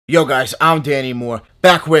Yo guys, I'm Danny Moore,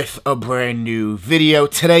 back with a brand new video.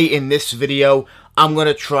 Today in this video, I'm going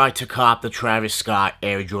to try to cop the Travis Scott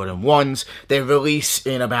Air Jordan 1s. They release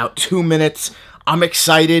in about 2 minutes. I'm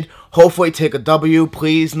excited. Hopefully take a W.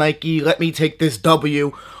 Please, Nike, let me take this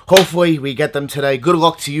W. Hopefully we get them today. Good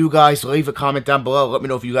luck to you guys. Leave a comment down below. Let me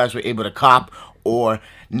know if you guys were able to cop or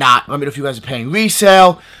not. Let me know if you guys are paying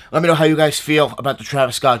resale. Let me know how you guys feel about the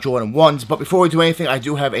Travis Scott Jordan 1s. But before we do anything, I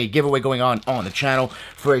do have a giveaway going on the channel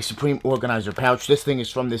for a Supreme Organizer pouch. This thing is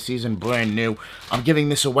from this season, brand new. I'm giving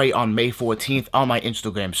this away on May 14th on my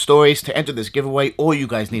Instagram stories. To enter this giveaway, all you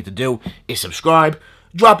guys need to do is subscribe,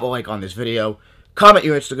 drop a like on this video, comment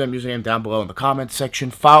your Instagram username down below in the comments section.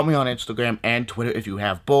 Follow me on Instagram and Twitter if you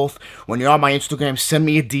have both. When you're on my Instagram, send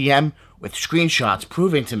me a DM with screenshots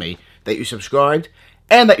proving to me that you subscribed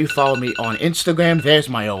and that you follow me on Instagram. There's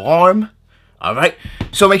my alarm. Alright?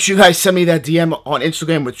 So make sure you guys send me that DM on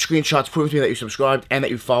Instagram with screenshots proving to me that you subscribed and that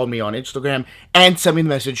you followed me on Instagram. And send me the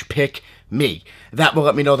message, pick me. That will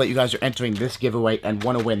let me know that you guys are entering this giveaway and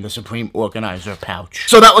want to win the Supreme Organizer pouch.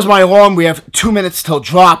 So that was my alarm. We have 2 minutes till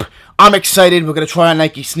drop. I'm excited. We're going to try on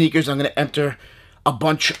Nike sneakers. I'm going to enter a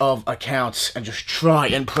bunch of accounts and just try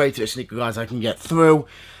and pray to the sneaker guys I can get through.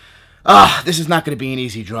 This is not going to be an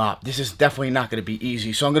easy drop. This is definitely not going to be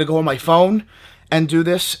easy. So I'm going to go on my phone and do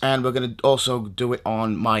this, and we're going to also do it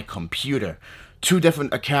on my computer. 2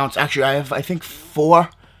 different accounts. Actually, I have, I think, 4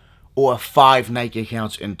 or 5 Nike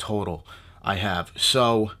accounts in total I have.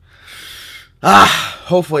 So,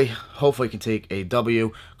 hopefully I can take a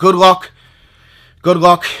W. Good luck. Good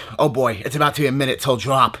luck. Oh boy, it's about to be a minute till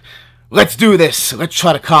drop. Let's do this. Let's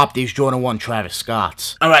try to cop these Jordan 1 Travis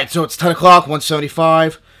Scotts. Alright, so it's 10 o'clock,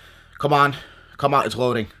 175. Come on. Come on, it's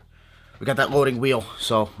loading. We got that loading wheel,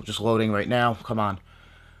 so we're just loading right now. Come on.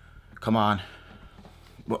 Come on.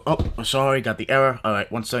 Oh, sorry, got the error.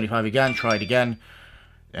 Alright, 175 again. Try it again.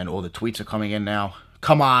 And all the tweets are coming in now.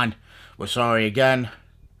 Come on. We're sorry again.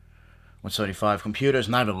 175. Computer's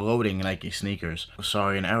not even loading Nike sneakers. We're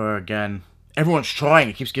sorry, an error again. Everyone's trying.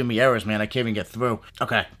 It keeps giving me errors, man. I can't even get through.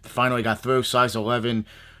 Okay, finally got through. Size 11.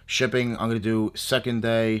 Shipping. I'm going to do second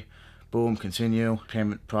day. Boom, continue.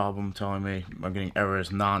 Payment problem telling me I'm getting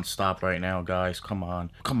errors non-stop right now, guys. Come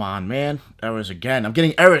on. Come on, man. Errors again. I'm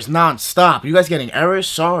getting errors non-stop. You guys getting errors?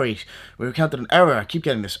 Sorry. We encountered an error. I keep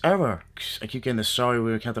getting this error. I keep getting this sorry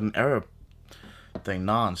we encountered an error thing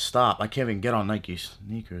non-stop. I can't even get on Nike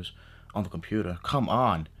sneakers on the computer. Come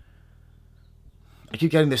on. I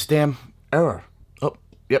keep getting this damn error. Oh,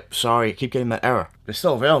 yep, sorry. I keep getting that error. It's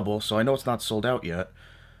still available, so I know it's not sold out yet.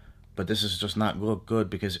 But this is just not look good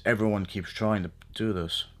because everyone keeps trying to do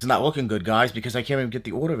this. It's not looking good, guys, because I can't even get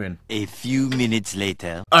the order in. A few minutes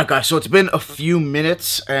later. Alright, guys, so it's been a few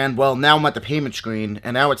minutes, and, well, now I'm at the payment screen,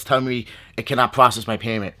 and now it's telling me it cannot process my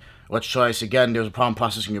payment. Let's try this again. There's a problem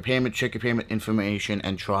processing your payment. Check your payment information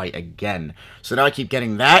and try again. So now I keep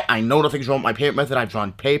getting that. I know nothing's wrong with my payment method. I've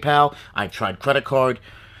tried PayPal. I've tried credit card.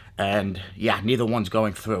 And, yeah, neither one's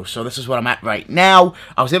going through. So this is what I'm at right now.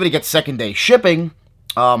 I was able to get second-day shipping.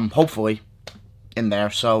 Hopefully, in there,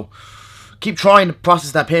 so keep trying to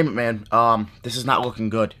process that payment, man. This is not looking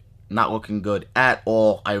good. Not looking good at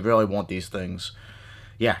all. I really want these things.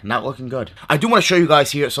 Yeah, not looking good. I do want to show you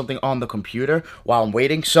guys here something on the computer while I'm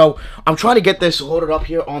waiting. So, I'm trying to get this loaded up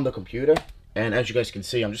here on the computer, and as you guys can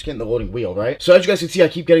see, I'm just getting the loading wheel, right? So, as you guys can see, I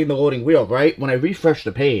keep getting the loading wheel, right? When I refresh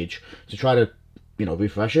the page to try to, you know,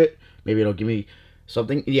 refresh it, maybe it'll give me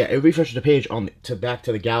something. Yeah, it refreshes the page back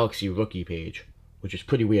to the Galaxy Rookie page, which is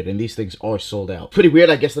pretty weird, and these things are sold out. Pretty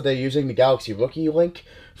weird, I guess, that they're using the Galaxy Rookie link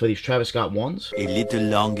for these Travis Scott 1s. A little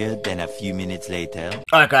longer than a few minutes later.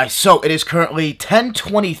 Alright, guys, so it is currently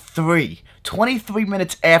 10:23. 23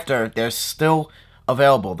 minutes after, they're still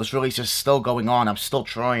available. This release is still going on. I'm still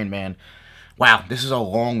trying, man. Wow, this is a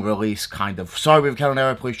long release, kind of. Sorry, we've got an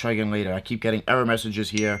error. Please try again later. I keep getting error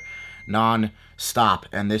messages here non-stop,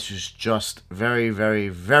 and this is just very, very,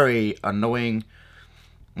 very annoying.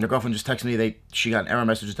 And her girlfriend just texted me she got an error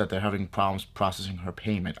message that they're having problems processing her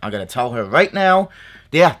payment. I gotta tell her right now.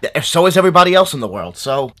 Yeah, so is everybody else in the world.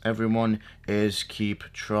 So everyone is keep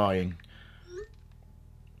trying.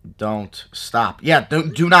 Don't stop. Yeah,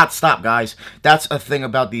 do not stop, guys. That's a thing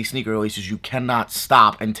about these sneaker releases. You cannot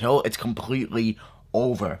stop until it's completely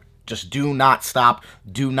over. Just do not stop.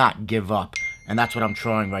 Do not give up. And that's what I'm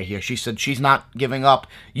trying right here. She said she's not giving up.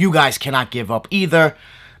 You guys cannot give up either.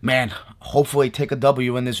 Man, hopefully take a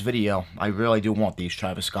W in this video. I really do want these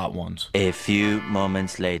Travis Scott 1s. A few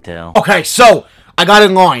moments later. Okay, so I got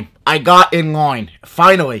in line.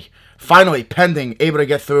 Finally, pending, able to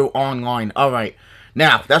get through online. Alright,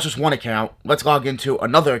 Now, that's just one account. Let's log into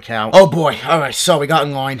another account. Oh boy. Alright, so we got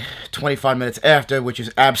in line 25 minutes after, which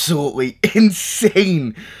is absolutely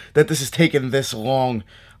insane that this has taken this long.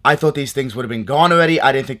 I thought these things would have been gone already.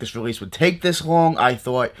 I didn't think this release would take this long. I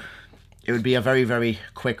thought it would be a very, very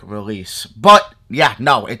quick release. But, yeah,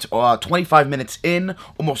 no, it's 25 minutes in,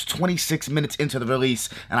 almost 26 minutes into the release,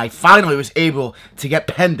 and I finally was able to get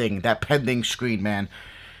pending, that pending screen, man.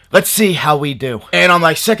 Let's see how we do. And on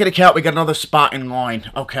my second account, we got another spot in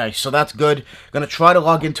line. Okay, so that's good. Gonna try to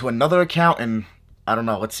log into another account, and I don't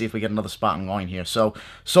know. Let's see if we get another spot in line here. So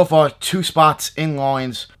far, 2 spots in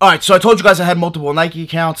lines. Alright, so I told you guys I had multiple Nike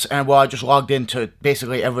accounts, and well, I just logged into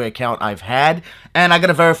basically every account I've had. And I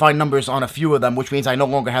gotta verify numbers on a few of them, which means I no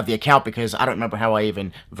longer have the account because I don't remember how I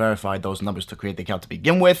even verified those numbers to create the account to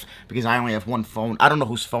begin with, because I only have one phone. I don't know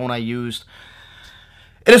whose phone I used.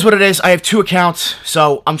 It is what it is. I have 2 accounts,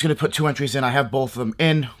 so I'm just going to put 2 entries in. I have both of them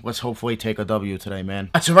in. Let's hopefully take a W today,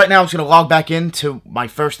 man. So right now, I'm just going to log back into my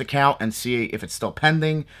first account and see if it's still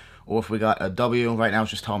pending or if we got a W. Right now,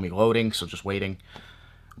 it's just telling me loading, so just waiting.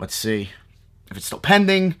 Let's see if it's still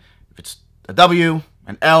pending, if it's a W,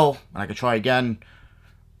 an L, and I can try again.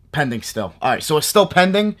 Pending still. All right, so it's still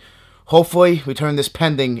pending. Hopefully, we turn this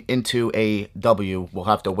pending into a W. We'll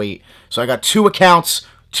have to wait. So I got 2 accounts,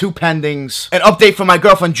 2 pendings. An update from my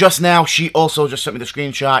girlfriend just now. She also just sent me the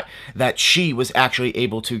screenshot that she was actually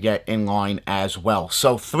able to get in line as well.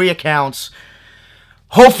 So 3 accounts.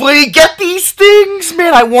 Hopefully get these things,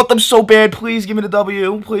 man. I want them so bad. Please give me the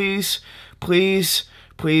W. Please. Please.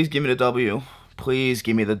 Please give me the W. Please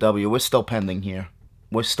give me the W. We're still pending here.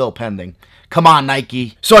 We're still pending. Come on,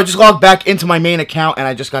 Nike. So I just logged back into my main account and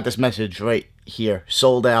I just got this message right here.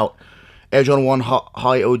 Sold out. Air Jordan 1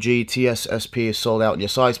 High OG TSSP is sold out in your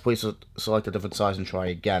size. Please select a different size and try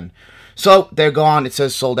again. So, they're gone. It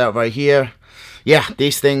says sold out right here. Yeah,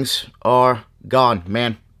 these things are gone,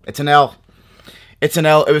 man. It's an L. It's an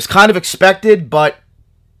L. It was kind of expected, but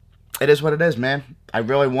it is what it is, man. I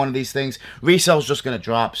really wanted these things. Resale's just going to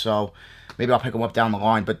drop, so maybe I'll pick them up down the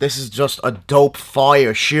line. But this is just a dope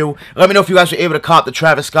fire shoe. Let me know if you guys were able to cop the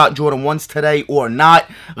Travis Scott Jordan 1s today or not.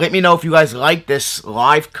 Let me know if you guys like this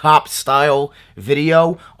live cop style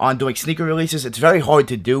video on doing sneaker releases. It's very hard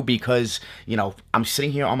to do because, you know, I'm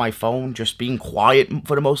sitting here on my phone just being quiet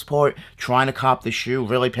for the most part, trying to cop the shoe,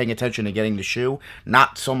 really paying attention to getting the shoe.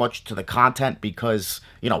 Not so much to the content because,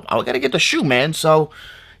 you know, I gotta get the shoe, man. So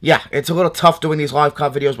yeah, it's a little tough doing these live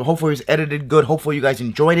cop videos, but hopefully it was edited good. Hopefully you guys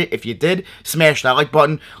enjoyed it. If you did, smash that like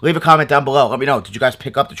button. Leave a comment down below. Let me know. Did you guys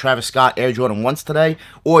pick up the Travis Scott Air Jordan 1s today?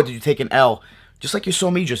 Or did you take an L, just like you saw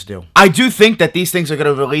me just do? I do think that these things are going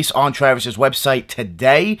to release on Travis's website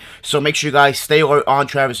today, so make sure you guys stay alert on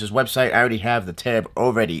Travis's website. I already have the tab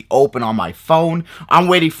already open on my phone. I'm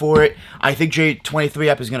waiting for it. I think J23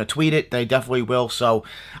 app is going to tweet it. They definitely will, so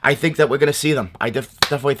I think that we're going to see them. I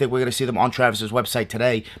definitely think we're going to see them on Travis's website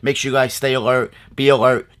today. Make sure you guys stay alert, be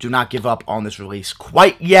alert. Do not give up on this release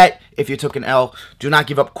quite yet. If you took an L, do not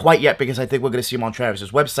give up quite yet because I think we're going to see them on Travis's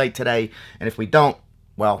website today, and if we don't,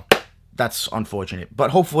 well, that's unfortunate.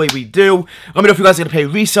 But hopefully we do. Let me know if you guys are going to pay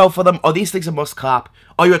resale for them. Are these things a must cop?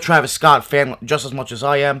 Are you a Travis Scott fan just as much as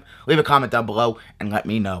I am? Leave a comment down below and let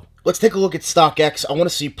me know. Let's take a look at StockX. I want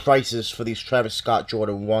to see prices for these Travis Scott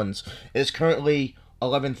Jordan 1s. It is currently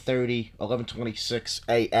 11:30, 11:26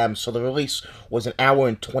 a.m. So the release was an hour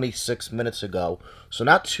and 26 minutes ago. So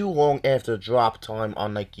not too long after drop time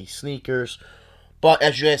on Nike sneakers. But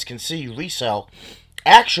as you guys can see, resale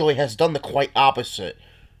actually has done the quite opposite.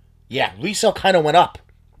 Yeah, resale kind of went up.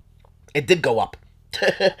 It did go up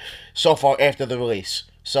so far after the release.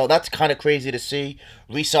 So that's kind of crazy to see.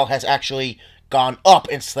 Resale has actually gone up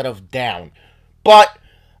instead of down. But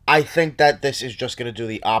I think that this is just going to do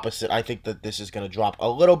the opposite. I think that this is going to drop a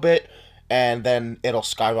little bit, and then it'll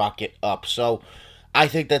skyrocket up. So I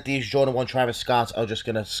think that these Jordan 1 Travis Scotts are just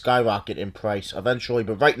going to skyrocket in price eventually.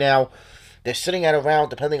 But right now, they're sitting at around,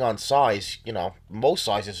 depending on size, you know, most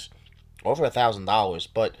sizes over $1,000.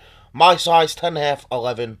 But my size, 10.5,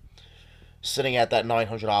 11, sitting at that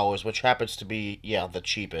 $900, which happens to be, yeah, the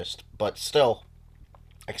cheapest, but still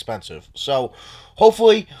expensive. So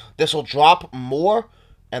hopefully this will drop more,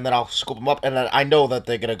 and then I'll scoop them up, and then I know that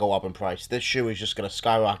they're going to go up in price. This shoe is just going to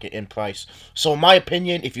skyrocket in price. So in my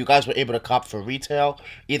opinion, if you guys were able to cop for retail,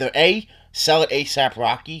 either A, sell it ASAP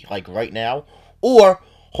Rocky, like right now, or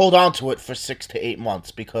hold on to it for 6 to 8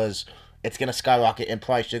 months, because it's going to skyrocket in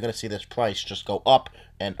price. You're going to see this price just go up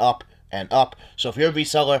and up and up. So if you're a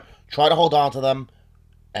reseller, try to hold on to them,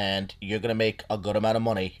 and you're going to make a good amount of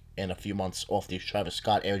money in a few months off these Travis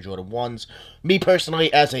Scott Air Jordan 1s. Me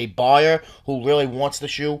personally, as a buyer who really wants the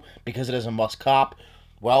shoe because it is a must cop,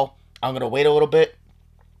 well, I'm going to wait a little bit,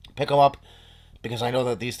 pick them up, because I know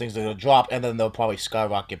that these things are going to drop, and then they'll probably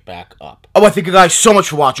skyrocket back up. Oh, I thank you guys so much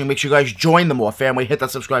for watching. Make sure you guys join the More family. Hit that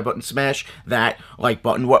subscribe button. Smash that like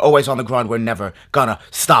button. We're always on the grind. We're never gonna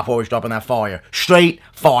stop. Always dropping that fire. Straight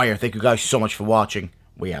fire. Thank you guys so much for watching.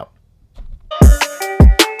 We out.